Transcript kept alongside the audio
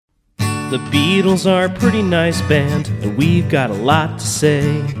The Beatles are a pretty nice band, and we've got a lot to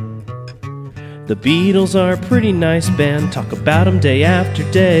say. The Beatles are a pretty nice band, talk about them day after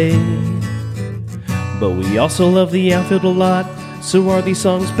day. But we also love the outfield a lot, so are these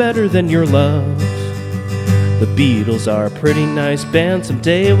songs better than your love? The Beatles are a pretty nice band,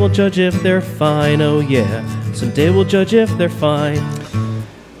 someday we'll judge if they're fine, oh yeah, someday we'll judge if they're fine.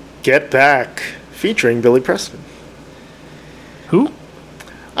 Get Back, featuring Billy Preston. Who?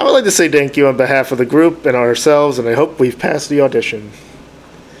 I would like to say thank you on behalf of the group and ourselves, and I hope we've passed the audition.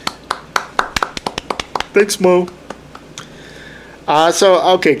 Thanks, Mo.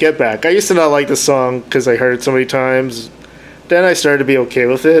 Okay, Get Back. I used to not like the song because I heard it so many times. Then I started to be okay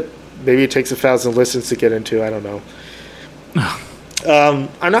with it. Maybe it takes 1,000 listens to get into. I don't know.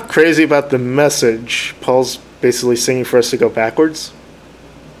 I'm not crazy about the message. Paul's basically singing for us to go backwards.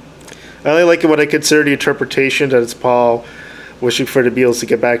 I only like it when I consider the interpretation that it's Paul wishing for the Beatles to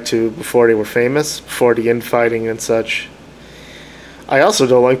get back to before they were famous, before the infighting and such. I also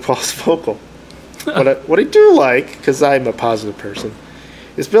don't like Paul's vocal. What I do like, because I'm a positive person,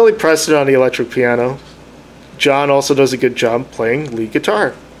 is Billy Preston on the electric piano. John also does a good job playing lead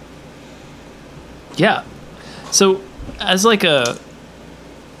guitar. Yeah. So, as like a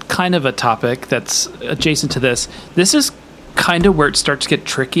kind of a topic that's adjacent to this is kind of where it starts to get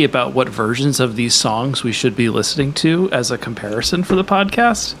tricky about what versions of these songs we should be listening to as a comparison for the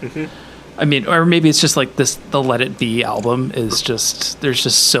podcast. Mm-hmm. I mean, or maybe it's just like this, the Let It Be album is just, there's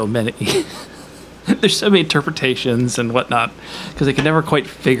just so many, there's so many interpretations and whatnot, because they can never quite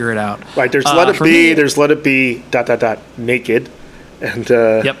figure it out. Right, there's Let It Be, there's Let It Be, ... Naked, and...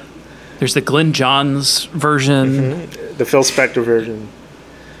 Yep. There's the Glenn Johns version. Mm-hmm. The Phil Spector version.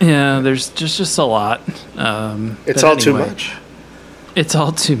 Yeah, there's just a lot. It's all too much. It's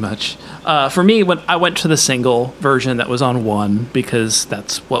all too much. For me, when I went to the single version that was on One, because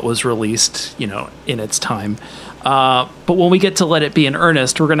that's what was released, in its time. But when we get to Let It Be in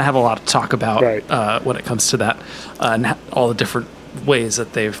earnest, we're going to have a lot to talk about when it comes to that, and all the different ways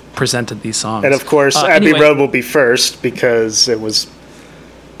that they've presented these songs. And of course, Abbey Road will be first because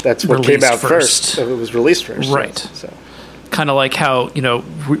that's what came out first. It was released first. Right. So. Kind of like how,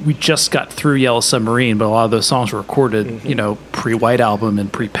 we just got through Yellow Submarine, but a lot of those songs were recorded, pre-White Album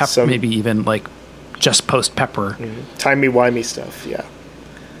and pre-Pepper, maybe even like just post-Pepper. Mm-hmm. Timey-wimey stuff, yeah.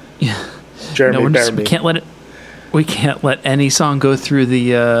 Yeah. Jeremy we can't let any song go through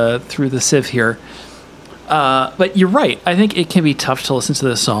the sieve here. But you're right. I think it can be tough to listen to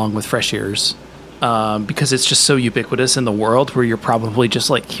this song with fresh ears. Because it's just so ubiquitous in the world where you're probably just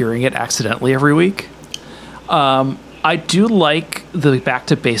like hearing it accidentally every week. I do like the back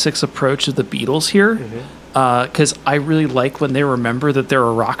to basics approach of the Beatles here, because I really like when they remember that they're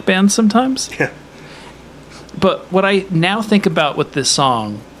a rock band sometimes. Yeah. But what I now think about with this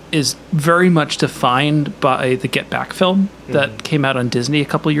song is very much defined by the Get Back film that came out on Disney a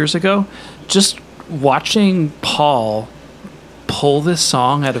couple years ago. Just watching Paul pull this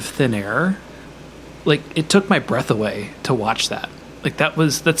song out of thin air, like it took my breath away to watch that. Like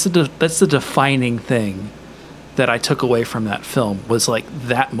that's the defining thing that I took away from that film, was like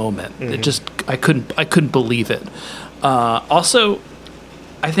that moment. It just I couldn't believe it. Also,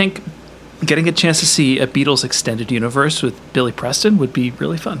 I think getting a chance to see a Beatles extended universe with Billy Preston would be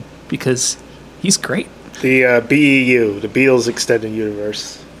really fun because he's great. The BEU, the Beatles extended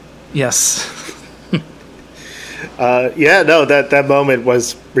universe. Yes. That moment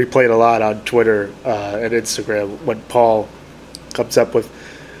was replayed a lot on Twitter and Instagram when Paul comes up with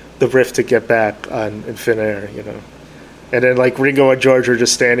the riff to Get Back in Thin Air, And then like Ringo and George are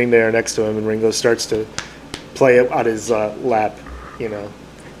just standing there next to him, and Ringo starts to play it on his lap,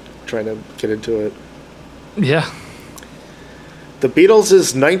 trying to get into it. Yeah. The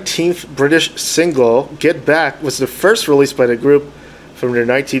Beatles' 19th British single, Get Back, was the first released by the group from their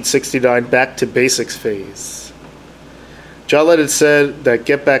 1969 Back to Basics phase. John Lennon said that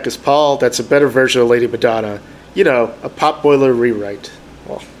Get Back is Paul, that's a better version of Lady Madonna. A pop boiler rewrite.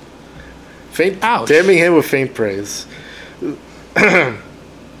 Well, damning him with faint praise. The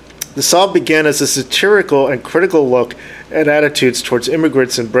song began as a satirical and critical look at attitudes towards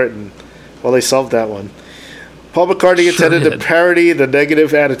immigrants in Britain. Well, they solved that one. Paul McCartney intended to parody the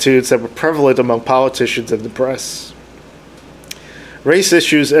negative attitudes that were prevalent among politicians and the press. Race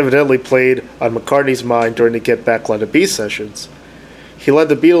issues evidently played on McCartney's mind during the Get Back Let It Be sessions. He led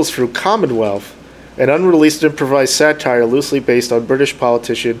the Beatles through Commonwealth, an unreleased improvised satire loosely based on British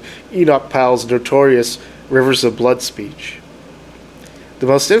politician Enoch Powell's notorious Rivers of Blood speech. The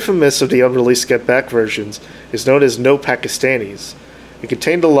most infamous of the unreleased Get Back versions is known as No Pakistanis. It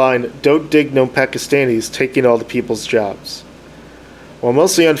contained the line, "Don't dig no Pakistanis taking all the people's jobs." While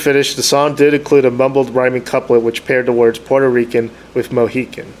mostly unfinished, the song did include a mumbled rhyming couplet which paired the words Puerto Rican with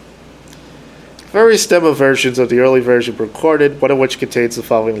Mohican. Various demo versions of the early version were recorded, one of which contains the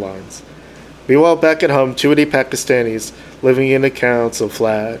following lines. Meanwhile, back at home, too many Pakistanis living in a council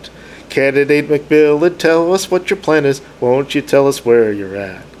flat. Candidate McMillan, tell us what your plan is. Won't you tell us where you're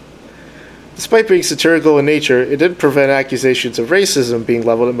at? Despite being satirical in nature, it didn't prevent accusations of racism being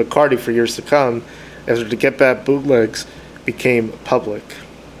leveled at McCartney for years to come, as the Get Back bootlegs became public.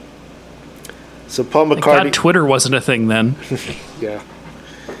 So Paul McCartney... Thank God Twitter wasn't a thing then. Yeah.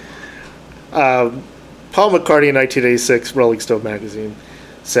 Paul McCartney in 1986, Rolling Stone magazine,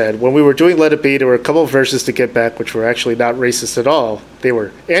 said, when we were doing Let It Be, there were a couple of verses to Get Back which were actually not racist at all. They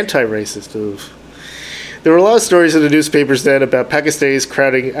were anti-racist. Oof. There were a lot of stories in the newspapers then about Pakistanis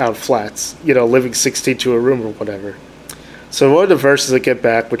crowding out flats, living 16 to a room or whatever. So one of the verses of Get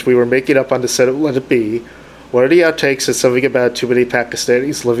Back, which we were making up on the set of Let It Be, one of the outtakes said something about too many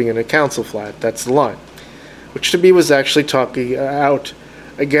Pakistanis living in a council flat. That's the line. Which to me was actually talking out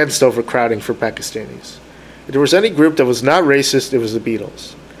against overcrowding for Pakistanis. If there was any group that was not racist, it was the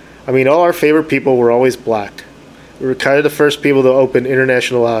Beatles. I mean, all our favorite people were always black. We were kind of the first people to open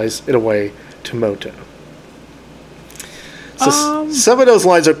internationalize, in a way, to Motown. So some of those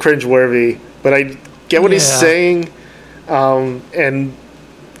lines are cringeworthy, but I get what he's saying. And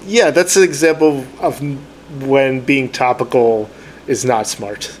yeah, that's an example of when being topical is not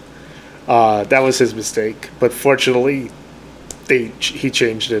smart. That was his mistake. But fortunately, he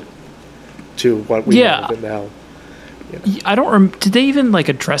changed it to what we know of it now. I don't. Did they even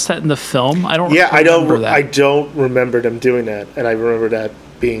address that in the film? I don't. Yeah, remember that. I don't remember them doing that, and I remember that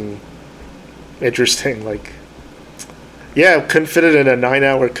being interesting. Couldn't fit it in a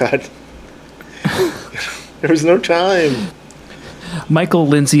 9-hour cut. There was no time. Michael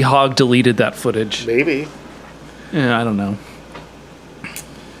Lindsay Hogg deleted that footage. Maybe. Yeah, I don't know.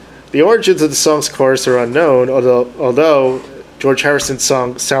 The origins of the song's chorus are unknown, although George Harrison's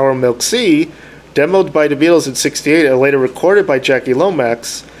song Sour Milk Sea, demoed by the Beatles in '68 and later recorded by Jackie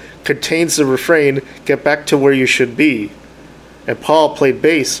Lomax, contains the refrain, "Get back to where you should be." And Paul played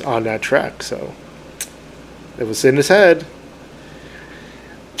bass on that track, so it was in his head.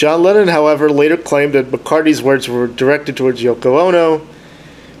 John Lennon, however, later claimed that McCartney's words were directed towards Yoko Ono.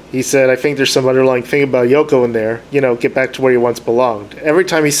 He said, I think there's some underlying thing about Yoko in there. Get back to where you once belonged. Every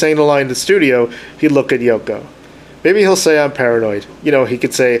time he sang the line in the studio, he'd look at Yoko. Maybe he'll say I'm paranoid. He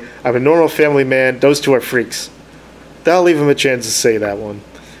could say, I'm a normal family man, those two are freaks. That'll leave him a chance to say that one.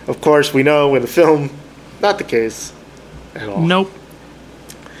 Of course, we know in the film, not the case at all. Nope.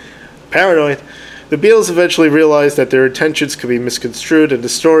 Paranoid. The Beatles eventually realized that their intentions could be misconstrued, and the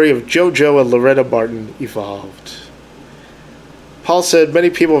story of JoJo and Loretta Martin evolved. Paul said, many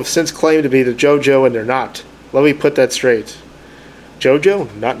people have since claimed to be the JoJo, and they're not. Let me put that straight.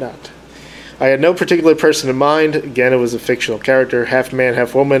 JoJo? Not. I had no particular person in mind. Again, it was a fictional character, half man,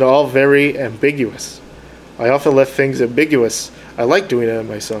 half woman, all very ambiguous. I often left things ambiguous. I like doing that in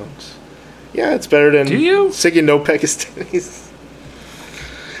my songs. Yeah, it's better than singing No Pakistanis.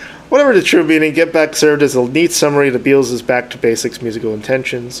 Whatever the true meaning, Get Back served as a neat summary of the Beatles' Back to Basics musical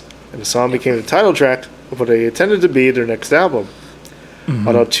intentions, and the song became the title track of what they intended to be their next album. Mm-hmm.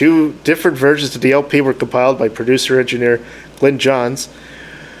 Although 2 different versions of the LP were compiled by producer-engineer Glyn Johns,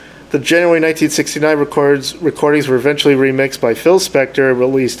 the January 1969 recordings were eventually remixed by Phil Spector and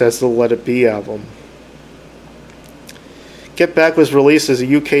released as the Let It Be album. Get Back was released as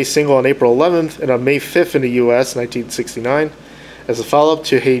a UK single on April 11th and on May 5th in the US, 1969, as a follow-up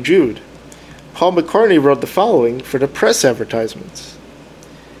to Hey Jude. Paul McCartney wrote the following for the press advertisements.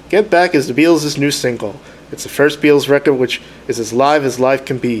 Get Back is the Beatles' new single. It's the first Beatles record which is as live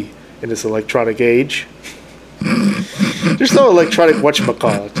can be in this electronic age. There's no electronic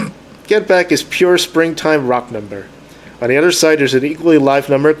whatchamacallit. Get Back is pure springtime rock number. On the other side, there's an equally live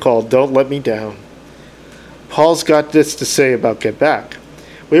number called Don't Let Me Down. Paul's got this to say about Get Back.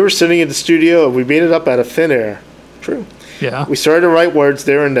 We were sitting in the studio and we made it up out of thin air. True. Yeah. We started to write words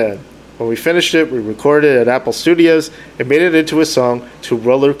there and then. When we finished it, we recorded it at Apple Studios and made it into a song to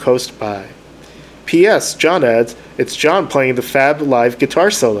Roller Coast By. P.S. John adds, it's John playing the fab live guitar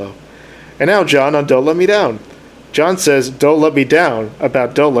solo. And now John on Don't Let Me Down. John says, Don't Let Me Down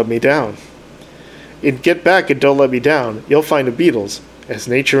about Don't Let Me Down. In Get Back and Don't Let Me Down, you'll find the Beatles, as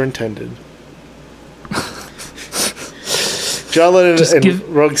nature intended. John Lennon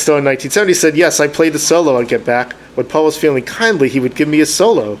in Rolling Stone in 1970 said, yes, I played the solo on Get Back. When Paul was feeling kindly, he would give me a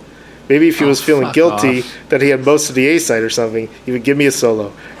solo. Maybe if he was feeling guilty that he had most of the A-side or something, he would give me a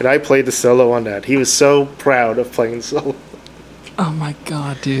solo. And I played the solo on that. He was so proud of playing the solo. Oh my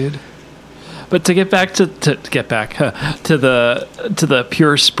God, dude. But to get back to get back to the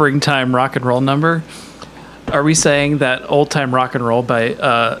pure springtime rock and roll number, are we saying that old time rock and roll by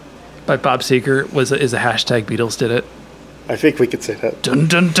Bob Seger is a hashtag Beatles did it? I think we could say that. Dun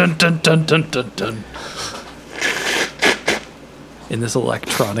dun dun dun dun dun dun dun. In this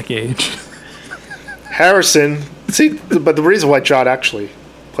electronic age. Harrison, but the reason why John actually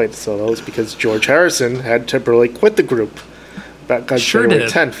played the solo is because George Harrison had temporarily quit the group back on January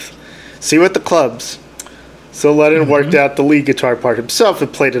 10th. See you at the clubs. So Lennon worked out the lead guitar part himself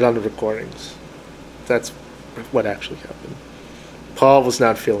and played it on the recordings. That's what actually happened. Paul was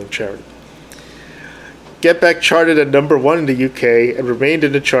not feeling charity. Get Back charted at number 1 in the UK and remained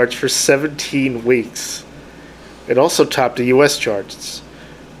in the charts for 17 weeks. It also topped the US charts.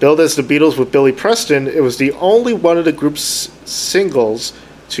 Billed as the Beatles with Billy Preston, it was the only one of the group's singles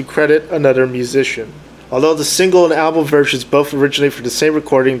to credit another musician. Although the single and album versions both originate from the same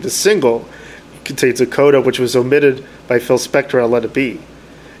recording, the single contains a coda which was omitted by Phil Spector on Let It Be.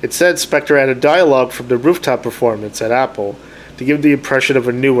 Instead, Spector added dialogue from the rooftop performance at Apple to give the impression of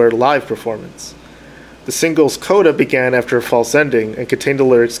a newer live performance. The single's coda began after a false ending and contained the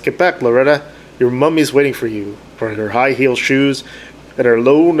lyrics, "Get back, Loretta, your mummy's waiting for you, for her high-heel shoes and her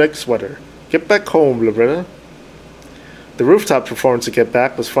low-neck sweater. Get back home, Loretta." The rooftop performance of Get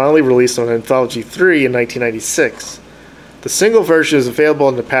Back was finally released on Anthology 3 in 1996. The single version is available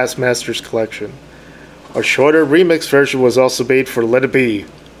in the Past Masters collection. A shorter remix version was also made for Let It Be,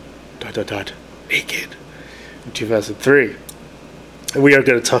 Naked, in 2003. And we are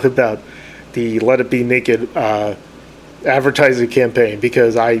going to talk about the Let It Be Naked advertising campaign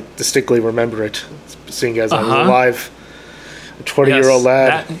because I distinctly remember it, seeing as I was alive, a 20-year-old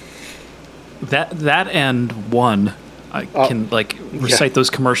lad. That and One. I can recite those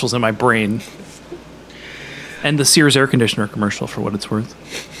commercials in my brain. And the Sears air conditioner commercial, for what it's worth.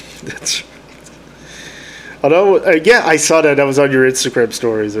 That's. Although, I saw that was on your Instagram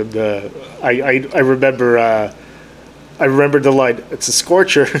stories, and I remember. I remembered the line. It's a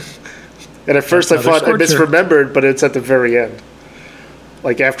scorcher, and at first I thought I misremembered, but it's at the very end,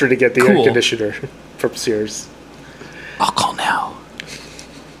 like after they get the air conditioner from Sears. I'll call now.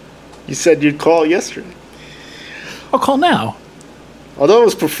 You said you'd call yesterday. I'll call now. Although it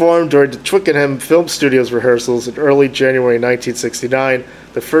was performed during the Twickenham Film Studios rehearsals in early January 1969,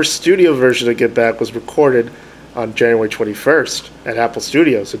 the first studio version of Get Back was recorded on January 21st at Apple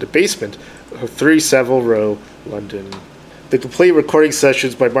Studios in the basement of 3 Savile Row, London. The complete recording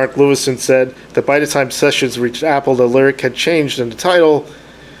sessions by Mark Lewison said that by the time sessions reached Apple, the lyric had changed in the title.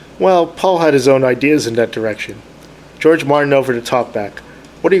 Well, Paul had his own ideas in that direction. George Martin over the talkback.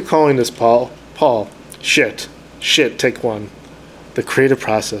 "What are you calling this, Paul?" "Paul. Shit. Shit, take one." The creative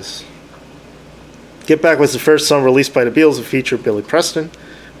process. Get Back was the first song released by the Beatles to feature Billy Preston,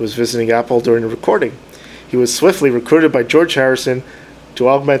 who was visiting Apple during the recording. He was swiftly recruited by George Harrison to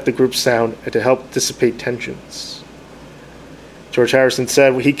augment the group's sound and to help dissipate tensions. George Harrison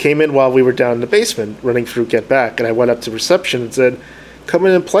said, "He came in while we were down in the basement, running through Get Back, and I went up to reception and said, 'Come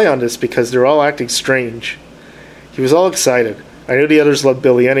in and play on this because they're all acting strange.' He was all excited. I knew the others loved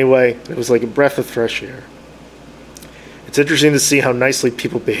Billy anyway, and it was like a breath of fresh air." It's interesting to see how nicely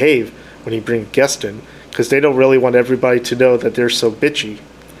people behave when you bring a guest in, because they don't really want everybody to know that they're so bitchy.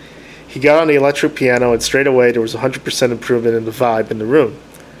 He got on the electric piano, and straight away there was 100% improvement in the vibe in the room.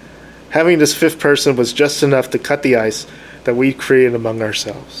 Having this fifth person was just enough to cut the ice that we created among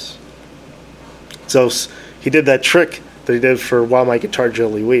ourselves. So he did that trick that he did for While My Guitar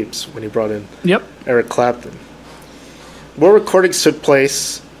Gently Weeps when he brought in Eric Clapton. More recordings took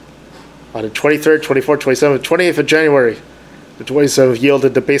place on the 23rd, 24th, 27th, 28th of January. The 27th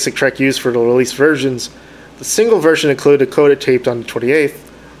yielded the basic track used for the released versions. The single version included a coda taped on the 28th,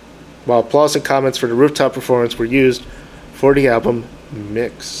 while applause and comments for the rooftop performance were used for the album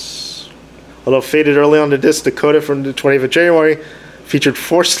mix. Although faded early on the disc, the coda from the 20th of January featured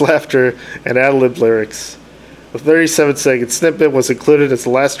forced laughter and ad-lib lyrics. A 37-second snippet was included as the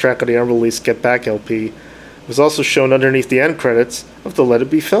last track on the unreleased Get Back LP. It was also shown underneath the end credits of the Let It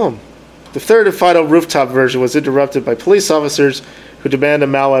Be film. The third and final rooftop version was interrupted by police officers who demanded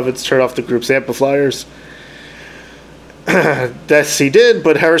Mal Evans turn off the group's amplifiers. That he did,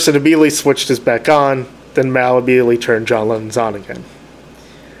 but Harrison immediately switched his back on. Then Mal immediately turned John Lennon's on again.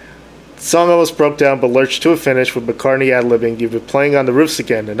 The song almost broke down, but lurched to a finish with McCartney ad-libbing, "You've been playing on the roofs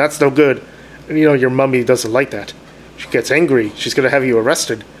again, and that's no good. And you know your mummy doesn't like that. She gets angry. She's going to have you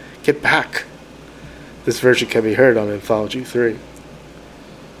arrested. Get back." This version can be heard on Anthology 3.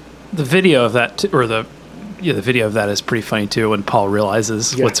 The video of that, the video of that is pretty funny too. When Paul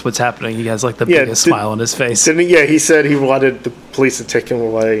realizes what's happening, he has like the biggest smile on his face. He said he wanted the police to take him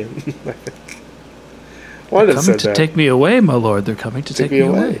away. One of them Coming said to that. take me away, my lord. They're coming to take me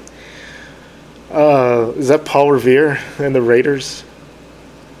away. Is that Paul Revere and the Raiders?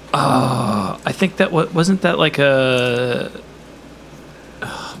 I think that wasn't that like a.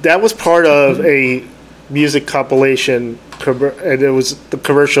 That was part of a music compilation, and it was the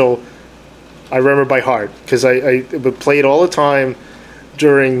commercial. I remember by heart because I would play it all the time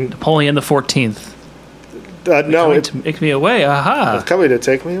during Napoleon the 14th. no, To make me away. Aha! it's coming to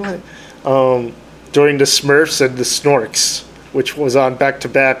take me away. During the Smurfs and the Snorks, which was on back to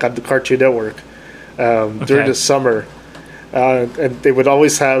back on the Cartoon Network during the summer, and they would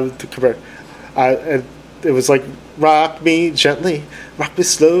always have the and it was like rock me gently, rock me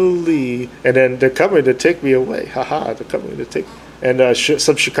slowly, and then they're coming to take me away. Haha, they're coming to take and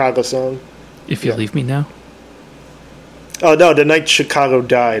some Chicago song. If you leave me now. Oh no, the night Chicago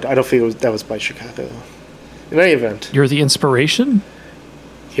died. I don't think that was by Chicago. In any event, You're the inspiration?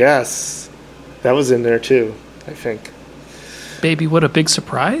 yes, that was in there too. I think. Baby, what a big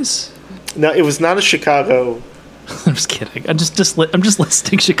surprise. No, it was not a Chicago. I'm just kidding. I'm just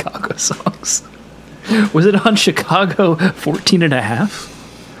listing Chicago songs. Was it on Chicago 14 and a half?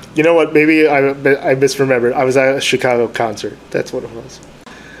 You know what? Maybe I misremembered. I was at a Chicago concert. That's what it was.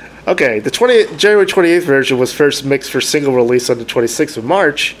 Okay, the January 28th version was first mixed for single release on the 26th of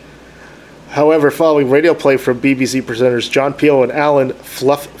March. However, following radio play from BBC presenters John Peel and Alan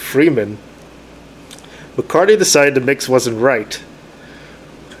Fluff Freeman, McCartney decided the mix wasn't right.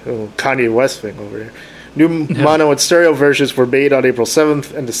 Oh, Kanye West thing over there. New mono and stereo versions were made on April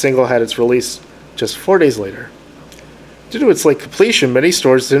 7th, and the single had its release just 4 days later. Due to its late completion, many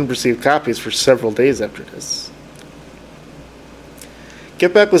stores didn't receive copies for several days after this.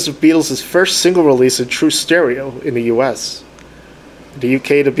 Get Back was the Beatles' first single release in true stereo in the US. In the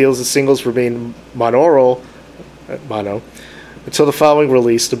UK, the Beatles' singles remained mono until the following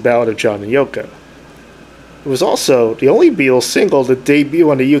release, The Ballad of John and Yoko. It was also the only Beatles single to debut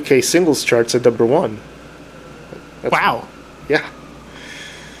on the UK singles charts at number 1. Wow. Yeah.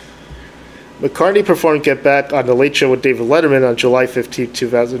 McCartney performed Get Back on The Late Show with David Letterman on July 15,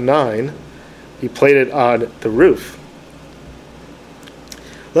 2009. He played it on The Roof.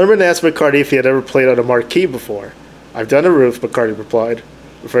 Letterman asked McCartney if he had ever played on a marquee before. "I've done The Roof," McCartney replied,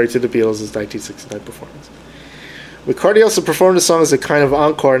 referring to the Beatles' 1969 performance. McCartney also performed the song as a kind of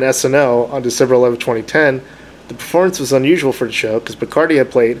encore on SNL on December 11, 2010. The performance was unusual for the show because McCartney had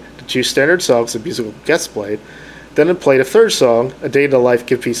played the 2 standard songs the musical guests played, then had played a third song, A Day in the Life,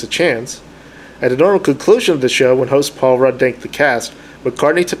 Give Peace a Chance. At the normal conclusion of the show, when host Paul Rudd thanked the cast,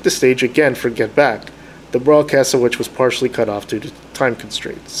 McCartney took the stage again for Get Back, the broadcast of which was partially cut off due to time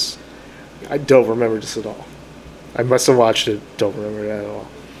constraints. I don't remember this at all. I must have watched it, don't remember that at all.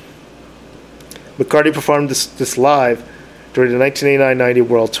 McCartney performed this live during the 1989-90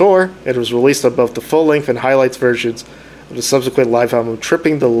 World Tour, and it was released on both the full-length and highlights versions of the subsequent live album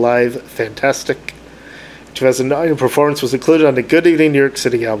Tripping the Live Fantastic. In 2009, the performance was included on the Good Evening New York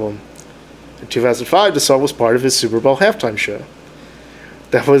City album. In 2005, the song was part of his Super Bowl halftime show.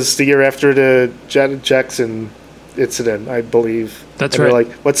 That was the year after the Janet Jackson incident, I believe. That's and right. They're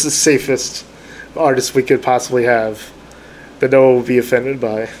like, what's the safest artist we could possibly have that no one will be offended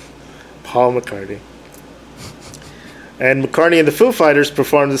by? Paul McCartney. And McCartney and the Foo Fighters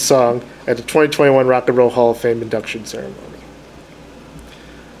performed the song at the 2021 Rock and Roll Hall of Fame induction ceremony.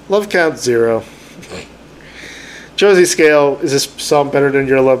 Love Count Zero. Josie Scale, is this song better than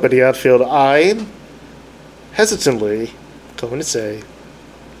Your Love by the Outfield? I'm hesitantly going to say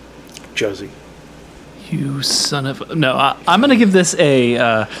Josie. You son of... No, I'm going to give this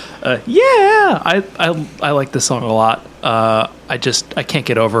a yeah. I like this song a lot. I can't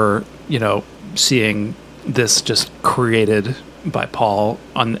get over, seeing this just created by Paul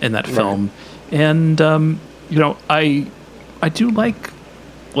in that film. And, I do like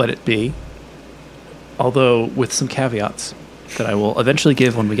Let It Be, although with some caveats that I will eventually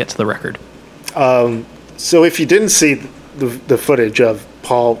give when we get to the record. So if you didn't see the footage of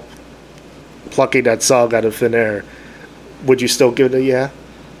Paul plucking that song out of thin air, would you still give it a yeah?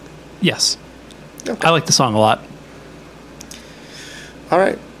 Yes. Okay. I like the song a lot. All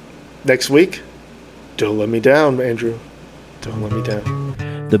right. Next week, Don't Let Me Down, Andrew. Don't Let Me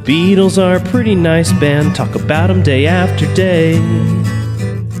Down. The Beatles are a pretty nice band, talk about them day after day.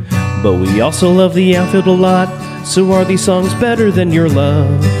 But we also love the Outfield a lot, so are these songs better than your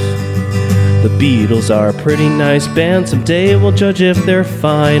love? The Beatles are a pretty nice band, someday we'll judge if they're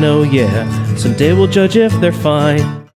fine, oh yeah, someday we'll judge if they're fine.